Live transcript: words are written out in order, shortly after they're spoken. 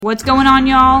What's going on,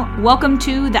 y'all? Welcome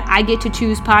to the I Get to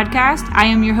Choose podcast. I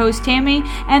am your host, Tammy,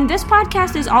 and this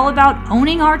podcast is all about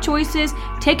owning our choices,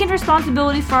 taking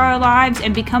responsibility for our lives,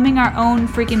 and becoming our own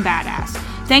freaking badass.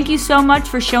 Thank you so much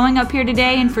for showing up here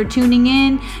today and for tuning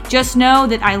in. Just know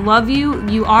that I love you,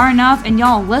 you are enough, and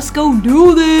y'all, let's go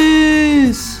do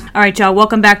this! Alright, y'all,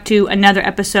 welcome back to another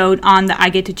episode on the I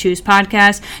Get to Choose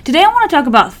podcast. Today I want to talk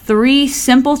about 3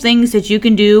 simple things that you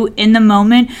can do in the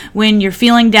moment when you're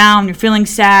feeling down, you're feeling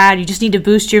sad, you just need to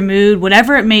boost your mood,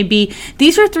 whatever it may be.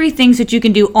 These are 3 things that you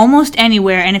can do almost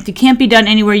anywhere, and if it can't be done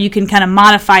anywhere, you can kind of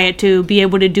modify it to be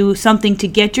able to do something to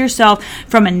get yourself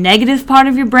from a negative part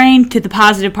of your brain to the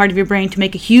positive part of your brain to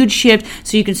make a huge shift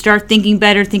so you can start thinking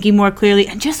better, thinking more clearly,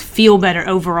 and just feel better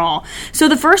overall. So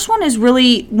the first one is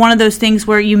really one of those things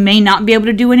where you may not be able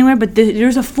to do anywhere, but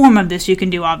there's a form of this you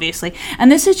can do, obviously.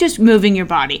 And this is just moving your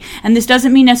body. And this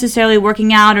doesn't mean necessarily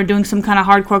working out or doing some kind of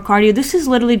hardcore cardio. This is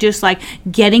literally just like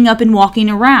getting up and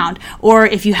walking around. Or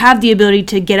if you have the ability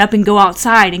to get up and go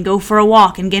outside and go for a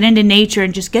walk and get into nature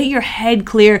and just get your head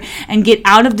clear and get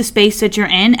out of the space that you're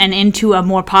in and into a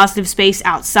more positive space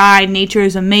outside. Nature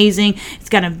is amazing. It's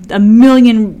got a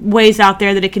million ways out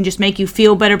there that it can just make you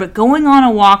feel better. But going on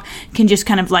a walk can just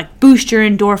kind of like boost your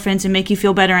endorphins and make you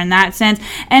feel better in that sense.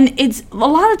 And it's a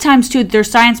lot of times too,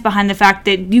 there's science behind the fact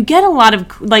that you get a lot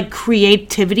of like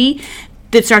creativity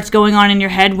that starts going on in your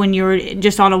head when you're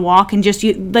just on a walk, and just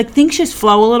things just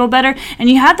flow a little better, and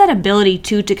you have that ability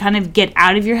to kind of get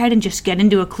out of your head and just get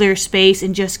into a clear space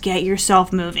and just get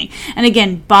yourself moving. And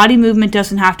again, body movement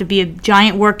doesn't have to be a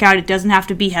giant workout. It doesn't have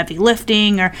to be heavy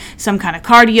lifting or some kind of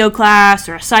cardio class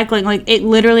or a cycling. Like, it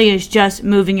literally is just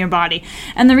moving your body.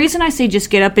 And the reason I say just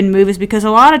get up and move is because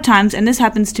a lot of times, and this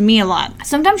happens to me a lot,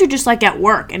 sometimes you're just like at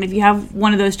work, and if you have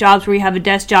one of those jobs where you have a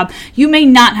desk job, you may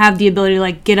not have the ability to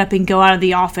like get up and go out of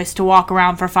the office to walk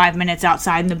around for 5 minutes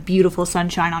outside in the beautiful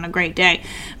sunshine on a great day.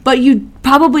 But you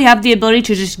probably have the ability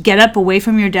to just get up away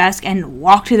from your desk and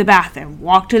walk to the bathroom,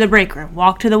 walk to the break room,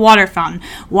 walk to the water fountain,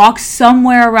 walk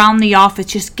somewhere around the office.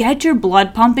 Just get your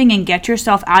blood pumping and get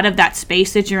yourself out of that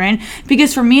space that you're in.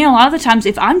 Because for me, a lot of the times,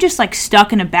 if I'm just like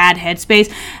stuck in a bad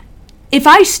headspace, if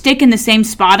I stick in the same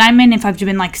spot I'm in, if I've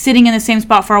been like sitting in the same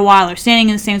spot for a while or standing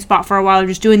in the same spot for a while or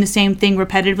just doing the same thing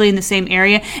repetitively in the same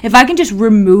area, if I can just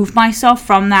remove myself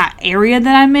from that area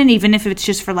that I'm in, even if it's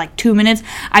just for like 2 minutes,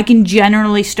 I can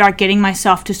generally start getting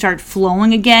myself to start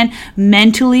flowing again,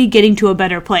 mentally getting to a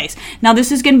better place. Now,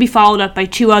 this is going to be followed up by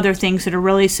 2 other things that are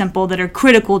really simple that are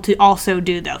critical to also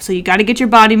do though. So you got to get your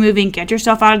body moving, get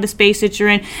yourself out of the space that you're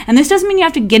in. And this doesn't mean you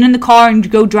have to get in the car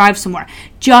and go drive somewhere.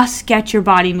 Just get your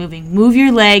body moving. Move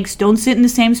your legs. Don't sit in the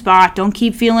same spot. Don't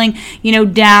keep feeling,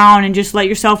 down and just let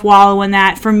yourself wallow in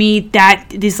that. For me, that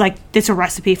is like, it's a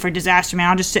recipe for disaster, man.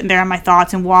 I'll just sit there in my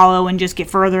thoughts and wallow and just get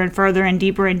further and further and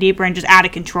deeper and just out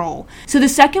of control. So the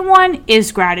second one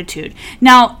is gratitude.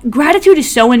 Now, gratitude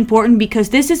is so important because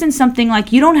this isn't something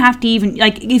like you don't have to even,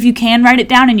 like, if you can write it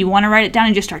down and you want to write it down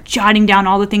and just start jotting down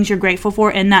all the things you're grateful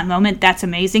for in that moment, that's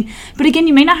amazing. But again,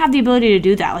 you may not have the ability to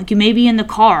do that. Like, you may be in the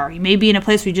car, you may be in a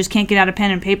place where you just can't get out a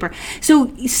pen and paper.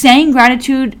 So saying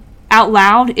gratitude out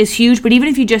loud is huge, but even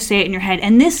if you just say it in your head,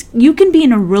 and this, you can be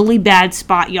in a really bad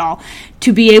spot, y'all,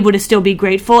 to be able to still be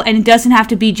grateful, and it doesn't have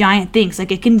to be giant things.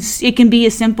 Like, it can be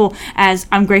as simple as,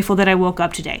 I'm grateful that I woke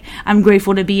up today. I'm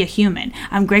grateful to be a human.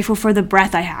 I'm grateful for the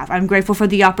breath I have. I'm grateful for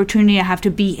the opportunity I have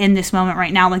to be in this moment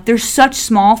right now. Like, there's such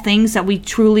small things that we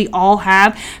truly all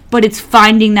have, but it's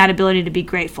finding that ability to be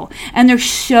grateful. And there's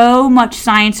so much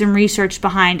science and research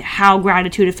behind how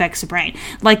gratitude affects the brain.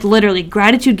 Like, literally,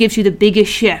 gratitude gives you the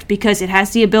biggest shift because it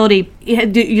has the ability,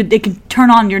 it can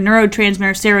turn on your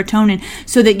neurotransmitter serotonin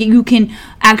so that you can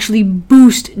actually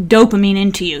boost dopamine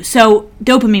into you. So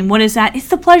dopamine, what is that? It's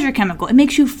the pleasure chemical. It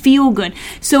makes you feel good.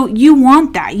 So you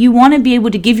want that. You want to be able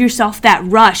to give yourself that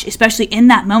rush, especially in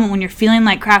that moment when you're feeling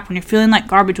like crap, when you're feeling like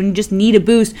garbage, when you just need a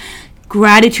boost.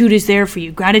 Gratitude is there for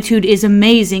you. Gratitude is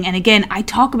amazing. And again, I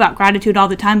talk about gratitude all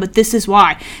the time, but this is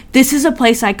why. This is a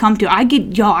place I come to. I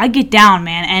get down,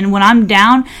 man. And when I'm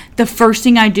down, the first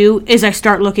thing I do is I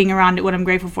start looking around at what I'm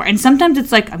grateful for. And sometimes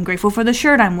it's like, I'm grateful for the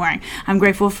shirt I'm wearing. I'm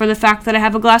grateful for the fact that I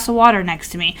have a glass of water next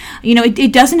to me.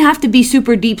 It doesn't have to be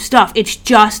super deep stuff. It's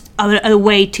just a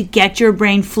way to get your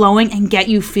brain flowing and get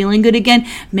you feeling good again,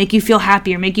 make you feel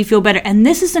happier, make you feel better. And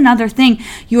this is another thing.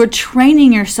 You're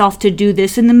training yourself to do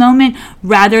this in the moment,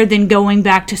 rather than going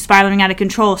back to spiraling out of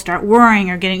control, start worrying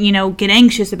or get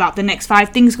anxious about the next 5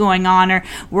 things going on, or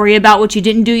worry about what you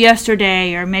didn't do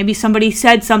yesterday, or maybe somebody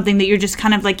said something that you're just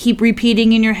kind of like keep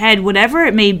repeating in your head. Whatever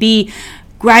it may be,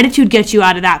 Gratitude gets you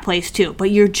out of that place too,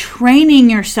 but you're training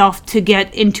yourself to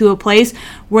get into a place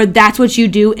where that's what you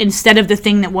do instead of the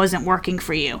thing that wasn't working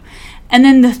for you. And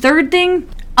then the third thing,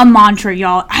 a mantra,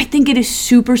 y'all. I think it is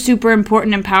super, super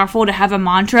important and powerful to have a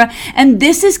mantra. And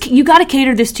this is, you got to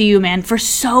cater this to you, man. For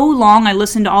so long, I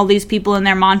listened to all these people and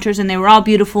their mantras, and they were all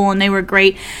beautiful and they were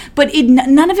great. But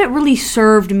none of it really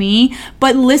served me.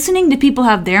 But listening to people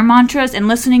have their mantras and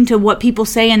listening to what people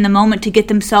say in the moment to get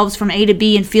themselves from A to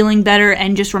B and feeling better,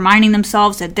 and just reminding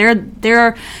themselves that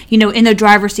they're in the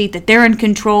driver's seat, that they're in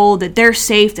control, that they're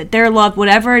safe, that they're loved,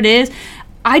 whatever it is.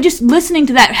 Listening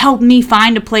to that helped me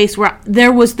find a place where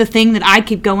there was the thing that I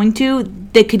kept going to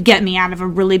that could get me out of a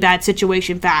really bad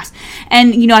situation fast.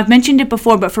 And, I've mentioned it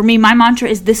before, but for me, my mantra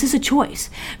is this is a choice.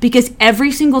 Because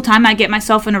every single time I get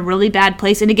myself in a really bad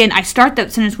place, and again, I start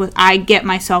that sentence with I get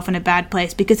myself in a bad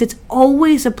place, because it's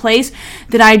always a place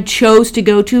that I chose to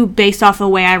go to based off the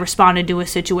way I responded to a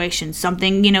situation.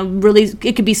 Something, really,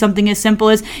 it could be something as simple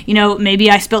as, maybe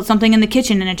I spilled something in the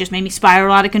kitchen and it just made me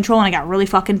spiral out of control and I got really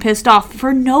fucking pissed off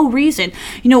for no reason.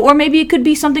 Or maybe it could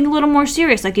be something a little more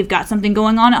serious, like you've got something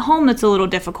going on at home that's a little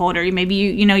difficult, or maybe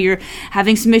you're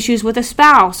having some issues with a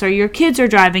spouse, or your kids are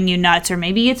driving you nuts, or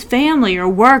maybe it's family or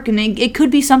work, and it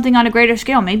could be something on a greater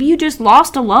scale. Maybe you just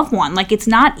lost a loved one. Like, it's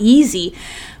not easy,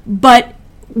 but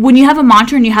when you have a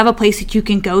mantra and you have a place that you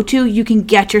can go to, you can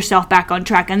get yourself back on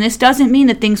track. And this doesn't mean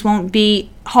that things won't be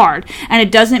hard. And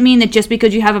it doesn't mean that just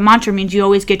because you have a mantra means you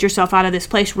always get yourself out of this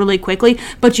place really quickly,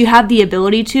 but you have the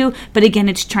ability to. But again,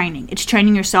 it's training. It's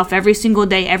training yourself every single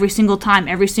day, every single time,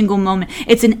 every single moment.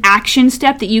 It's an action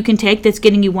step that you can take that's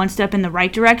getting you one step in the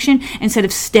right direction instead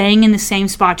of staying in the same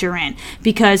spot you're in.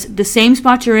 Because the same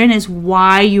spot you're in is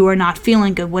why you are not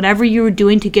feeling good. Whatever you were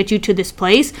doing to get you to this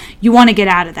place, you want to get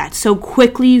out of that. So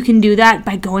quickly you can do that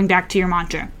by going back to your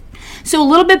mantra. So a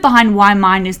little bit behind why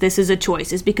mine is this is a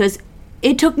choice is because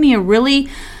it took me a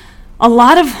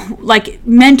lot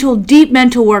of deep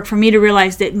mental work for me to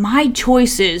realize that my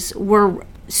choices were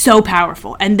so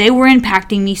powerful and they were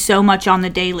impacting me so much on the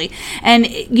daily. And,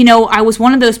 I was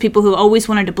one of those people who always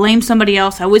wanted to blame somebody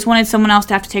else. I always wanted someone else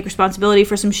to have to take responsibility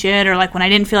for some shit, or like when I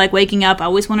didn't feel like waking up, I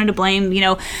always wanted to blame,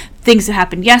 things that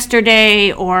happened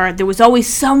yesterday, or there was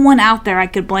always someone out there I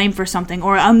could blame for something,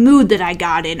 or a mood that I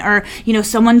got in, or,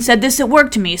 someone said this at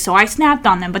work to me, so I snapped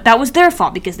on them, but that was their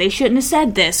fault because they shouldn't have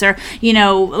said this, or,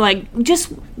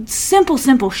 just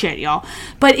simple shit, y'all.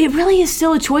 But it really is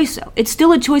still a choice, though. It's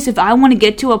still a choice if I want to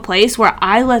get to a place where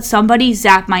I let somebody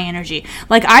zap my energy.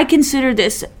 Like, I consider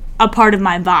this a part of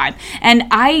my vibe. And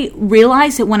I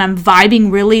realize that when I'm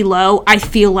vibing really low, I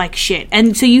feel like shit.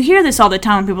 And so you hear this all the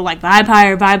time when people are like, vibe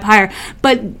higher.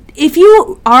 But if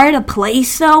you are at a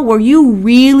place, though, where you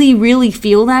really, really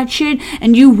feel that shit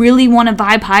and you really want to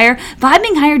vibe higher,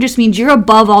 vibing higher just means you're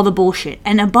above all the bullshit.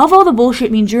 And above all the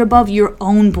bullshit means you're above your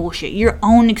own bullshit, your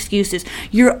own excuses,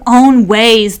 your own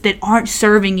ways that aren't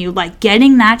serving you, like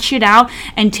getting that shit out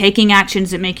and taking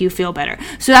actions that make you feel better.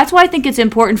 So that's why I think it's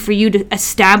important for you to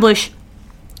establish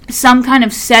some kind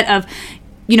of set of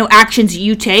actions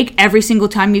you take every single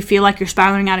time you feel like you're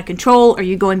spiraling out of control, or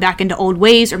you're going back into old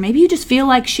ways, or maybe you just feel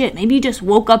like shit. Maybe you just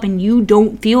woke up and you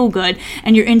don't feel good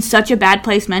and you're in such a bad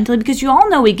place mentally, because you all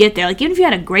know we get there. Like, even if you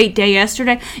had a great day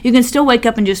yesterday, you can still wake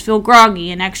up and just feel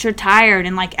groggy and extra tired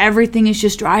and like everything is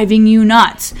just driving you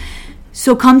nuts.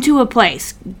 So come to a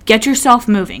place, get yourself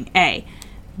moving. A.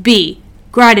 B.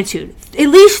 Gratitude. At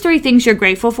least 3 things you're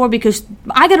grateful for, because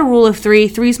I got a rule of 3.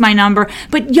 3's my number.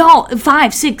 But y'all,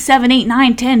 5, 6, 7, 8,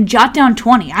 9, 10, jot down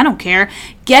 20. I don't care.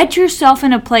 Get yourself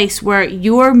in a place where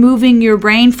you're moving your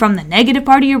brain from the negative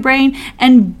part of your brain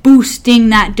and boosting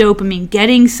that dopamine,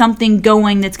 getting something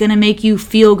going that's going to make you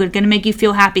feel good, going to make you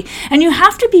feel happy. And you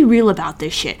have to be real about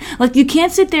this shit. Like, you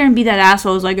can't sit there and be that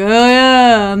asshole who's like, oh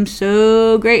yeah, I'm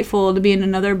so grateful to be in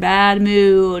another bad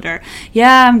mood, or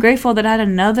yeah, I'm grateful that I had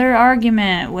another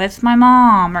argument with my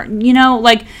mom, or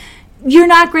you're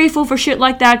not grateful for shit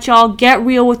like that, y'all. Get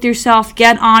real with yourself.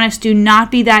 Get honest. Do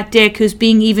not be that dick who's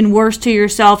being even worse to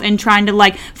yourself and trying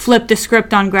to flip the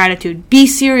script on gratitude. Be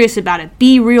serious about it.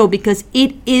 Be real, because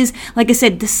it is, like I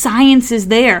said, the science is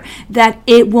there that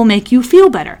it will make you feel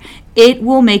better. It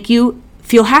will make you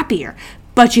feel happier.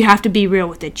 But you have to be real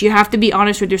with it. You have to be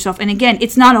honest with yourself. And again,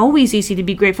 it's not always easy to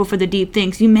be grateful for the deep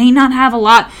things. You may not have a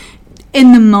lot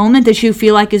in the moment that you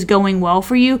feel like is going well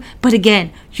for you. But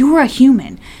again, you're a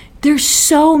human. There's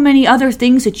so many other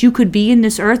things that you could be in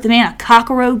this earth. Man, a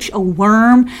cockroach, a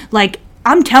worm,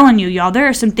 I'm telling you, y'all, there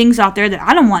are some things out there that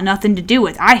I don't want nothing to do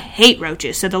with. I hate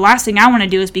roaches. So the last thing I want to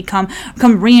do is become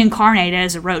reincarnated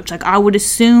as a roach. Like, I would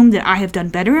assume that I have done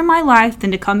better in my life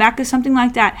than to come back as something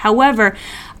like that. However,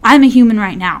 I'm a human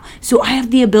right now, so I have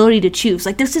the ability to choose.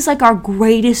 Like, this is like our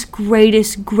greatest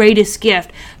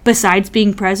gift, besides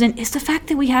being present, is the fact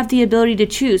that we have the ability to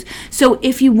choose. So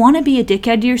if you want to be a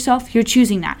dickhead to yourself, you're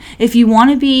choosing that. If you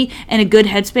want to be in a good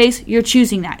headspace, you're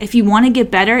choosing that. If you want to get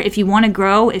better, if you want to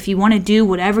grow, if you want to do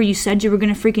whatever you said you were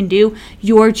going to freaking do,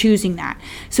 you're choosing that.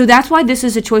 So that's why this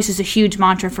is a choice is a huge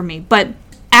mantra for me. But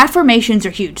affirmations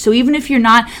are huge. So even if you're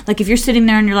not, like, if you're sitting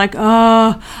there and you're like,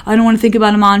 oh, I don't want to think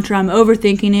about a mantra, I'm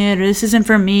overthinking it, or this isn't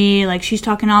for me, like, she's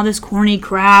talking all this corny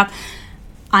crap.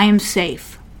 I am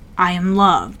safe. I am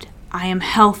loved. I am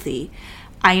healthy.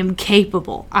 I am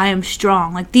capable. I am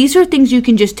strong. Like, these are things you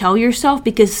can just tell yourself,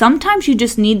 because sometimes you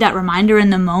just need that reminder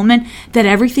in the moment that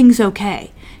everything's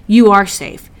okay. You are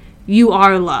safe. You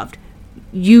are loved.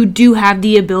 You do have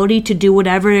the ability to do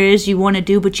whatever it is you want to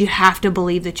do, but you have to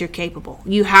believe that you're capable.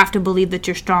 You have to believe that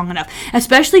you're strong enough.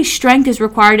 Especially strength is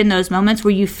required in those moments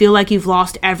where you feel like you've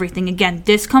lost everything. Again,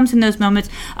 this comes in those moments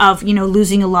of,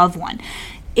 losing a loved one.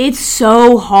 It's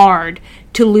so hard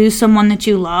to lose someone that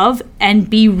you love and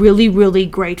be really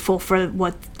grateful for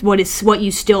what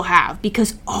you still have,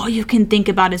 because all you can think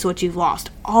about is what you've lost.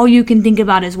 All you can think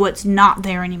about is what's not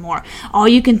there anymore. All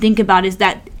you can think about is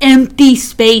that empty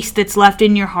space that's left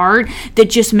in your heart that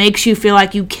just makes you feel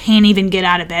like you can't even get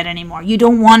out of bed anymore. You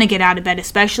don't want to get out of bed,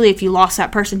 especially if you lost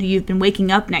that person who you've been waking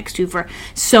up next to for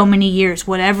so many years,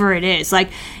 whatever it is. Like,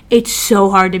 it's so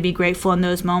hard to be grateful in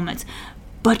those moments.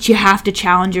 But you have to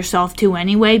challenge yourself to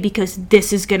anyway, because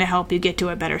this is going to help you get to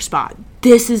a better spot.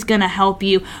 This is going to help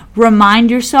you remind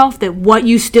yourself that what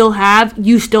you still have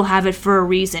it for a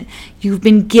reason. You've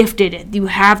been gifted it. You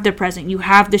have the present. You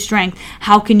have the strength.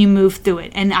 How can you move through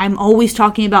it? And I'm always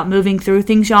talking about moving through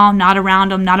things, y'all, not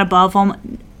around them, not above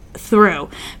them,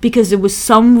 through, because there was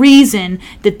some reason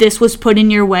that this was put in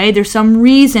your way. There's some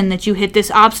reason that you hit this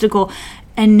obstacle.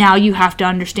 And now you have to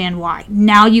understand why.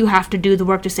 Now you have to do the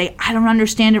work to say, I don't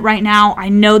understand it right now. I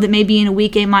know that maybe in a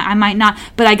week I might not,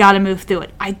 but I got to move through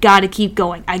it. I got to keep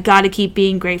going. I got to keep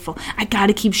being grateful. I got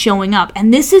to keep showing up.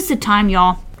 And this is the time,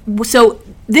 y'all. So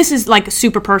this is like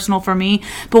super personal for me,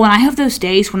 but when I have those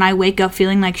days when I wake up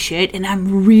feeling like shit and I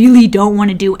really don't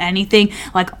want to do anything,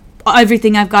 like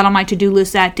everything I've got on my to-do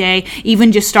list that day,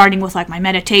 even just starting with like my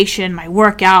meditation, my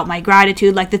workout, my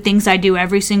gratitude, like the things I do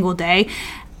every single day.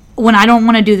 When I don't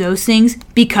want to do those things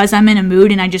because I'm in a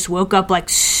mood and I just woke up like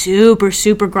super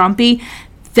grumpy,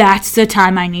 that's the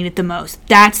time I need it the most.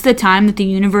 That's the time that the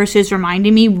universe is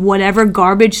reminding me whatever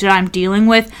garbage that I'm dealing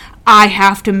with, I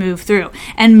have to move through.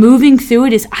 And moving through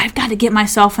it is I've got to get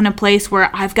myself in a place where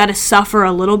I've got to suffer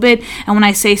a little bit. And when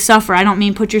I say suffer, I don't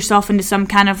mean put yourself into some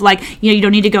kind of like, you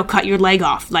don't need to go cut your leg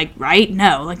off. Like, right?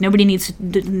 No, like nobody needs to,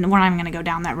 we're not even going to go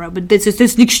down that road. But this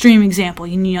is an extreme example.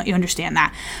 You understand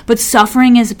that. But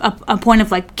suffering is a point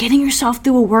of like getting yourself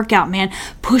through a workout, man.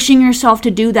 Pushing yourself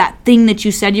to do that thing that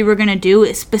you said you were going to do,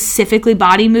 is specifically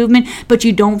body movement, but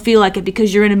you don't feel like it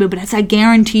because you're in a mood. But I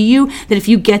guarantee you that if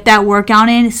you get that workout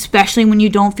in, especially when you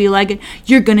don't feel like it,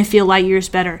 you're going to feel light years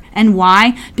better. And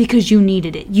why? Because you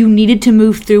needed it. You needed to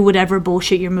move through whatever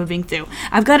bullshit you're moving through.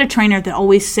 I've got a trainer that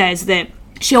always says that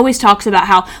she always talks about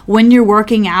how when you're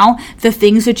working out, the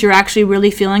things that you're actually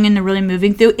really feeling and really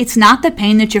moving through, it's not the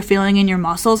pain that you're feeling in your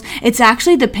muscles. It's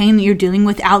actually the pain that you're dealing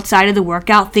with outside of the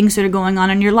workout, things that are going on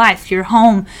in your life, your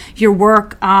home, your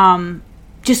work,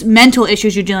 just mental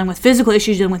issues you're dealing with, physical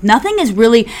issues you're dealing with. Nothing is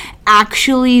really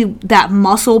actually that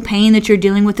muscle pain that you're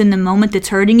dealing with in the moment that's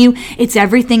hurting you. It's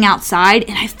everything outside.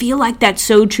 And I feel like that's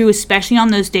so true, especially on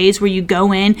those days where you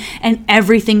go in and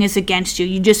everything is against you.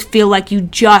 You just feel like you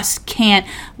just can't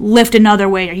lift another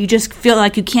weight, or you just feel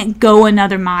like you can't go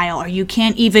another mile, or you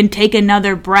can't even take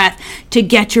another breath to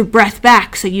get your breath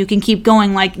back so you can keep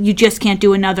going, like you just can't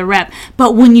do another rep.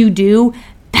 But when you do,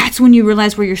 that's when you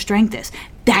realize where your strength is.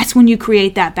 That's when you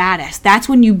create that badass. That's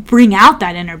when you bring out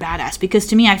that inner badass. Because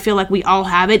to me, I feel like we all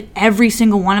have it. Every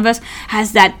single one of us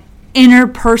has that inner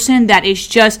person that is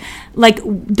just like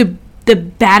the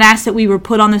badass that we were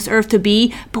put on this earth to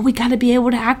be, but we got to be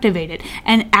able to activate it.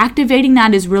 And activating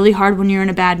that is really hard when you're in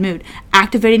a bad mood.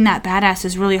 Activating that badass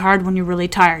is really hard when you're really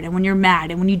tired and when you're mad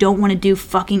and when you don't want to do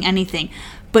fucking anything.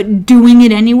 But doing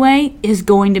it anyway is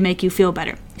going to make you feel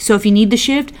better. So if you need the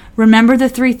shift, remember the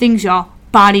 3 things, y'all.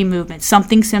 Body movement,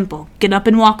 something simple. Get up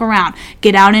and walk around.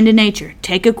 Get out into nature.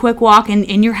 Take a quick walk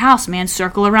in your house, man.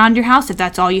 Circle around your house if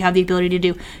that's all you have the ability to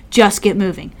do. Just get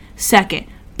moving. Second,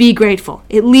 be grateful.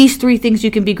 At least 3 things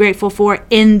you can be grateful for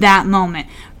in that moment.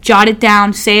 Jot it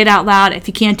down, say it out loud. If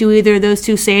you can't do either of those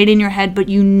two, say it in your head, but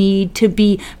you need to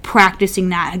be practicing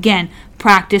that. Again,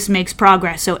 practice makes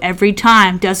progress. So every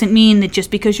time doesn't mean that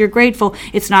just because you're grateful,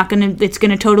 it's going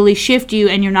to totally shift you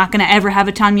and you're not going to ever have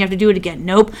a time you have to do it again.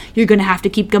 Nope. You're going to have to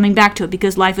keep coming back to it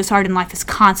because life is hard and life is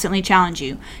constantly challenging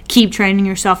you. Keep training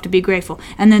yourself to be grateful.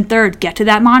 And then third, get to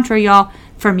that mantra, y'all.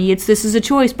 For me, it's this is a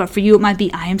choice, but for you, it might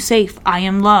be I am safe, I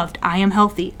am loved, I am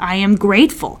healthy, I am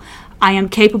grateful, I am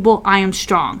capable, I am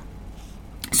strong.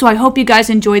 So I hope you guys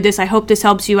enjoyed this. I hope this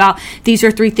helps you out. These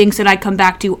are 3 things that I come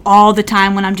back to all the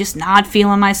time when I'm just not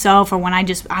feeling myself or when I'm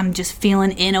just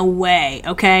feeling in a way,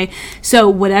 okay? So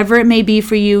whatever it may be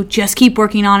for you, just keep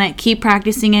working on it. Keep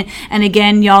practicing it. And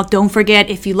again, y'all, don't forget,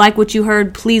 if you like what you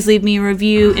heard, please leave me a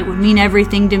review. It would mean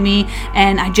everything to me.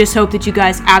 And I just hope that you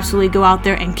guys absolutely go out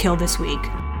there and kill this week.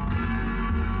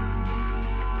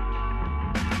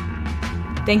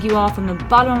 Thank you all from the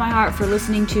bottom of my heart for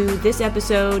listening to this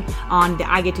episode on the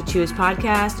I Get to Choose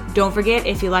podcast. Don't forget,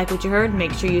 if you like what you heard,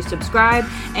 make sure you subscribe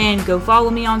and go follow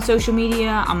me on social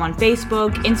media. I'm on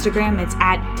Facebook, Instagram. It's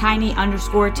at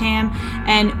tiny_Tam.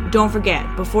 And don't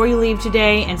forget, before you leave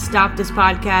today and stop this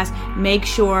podcast, make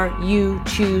sure you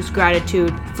choose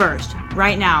gratitude first.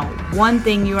 Right now, one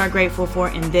thing you are grateful for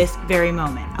in this very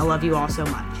moment. I love you all so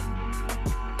much.